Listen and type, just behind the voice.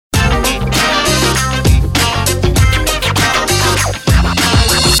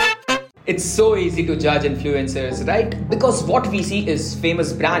It's so easy to judge influencers, right? Because what we see is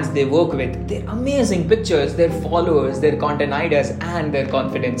famous brands they work with, their amazing pictures, their followers, their content ideas, and their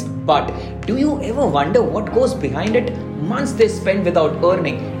confidence. But do you ever wonder what goes behind it? Months they spend without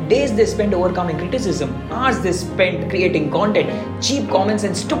earning, days they spend overcoming criticism, hours they spend creating content, cheap comments,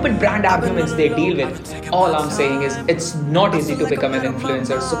 and stupid brand arguments they deal with. All I'm saying is it's not easy to become an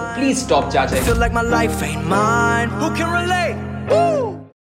influencer, so please stop judging. Feel like my life ain't mine. Who can relate? Woo!